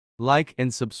like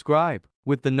and subscribe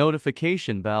with the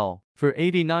notification bell for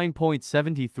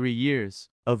 89.73 years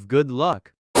of good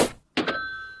luck.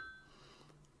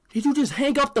 Did you just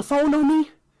hang up the phone on me?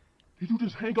 Did you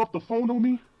just hang up the phone on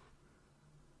me?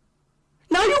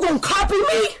 Now you gonna copy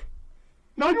me?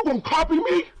 Now you gonna copy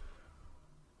me?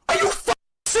 Are you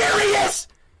serious?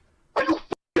 Are you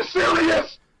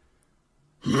serious?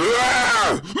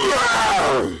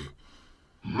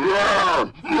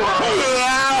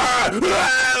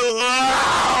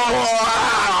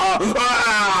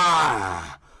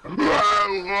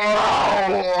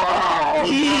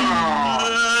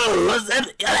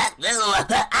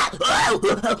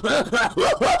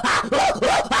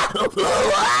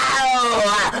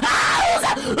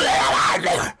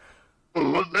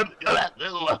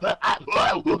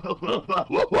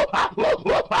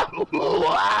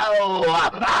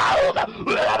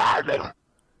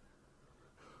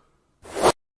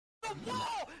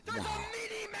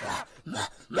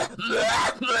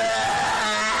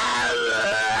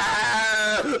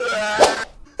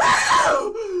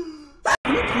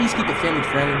 Can you please keep the family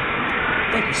friendly?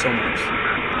 Thank you so much.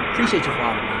 Appreciate your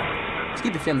father, man. Just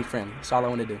keep the family friendly. That's all I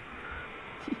want to do.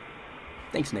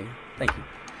 Thanks, nigga. Thank you.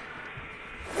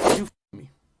 You me.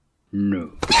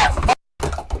 No.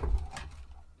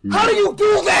 How do you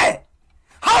do that?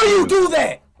 How do you do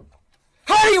that?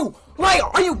 How do you, like,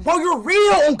 are you, bro, you're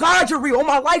real. On God, you're real. On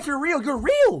my life, you're real. You're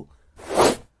real.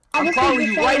 I'm calling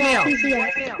you right now.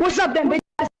 What's up, then, bitch?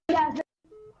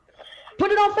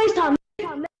 Put it on FaceTime.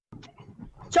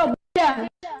 So, yeah.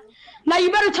 Now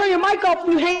you better turn your mic off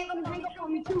when you hang up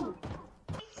on me, too.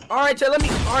 All right, Chad, let me,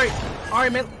 all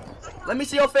right, man. Let me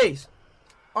see your face.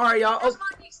 All right, y'all. Oh,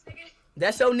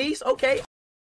 that's your niece? Okay.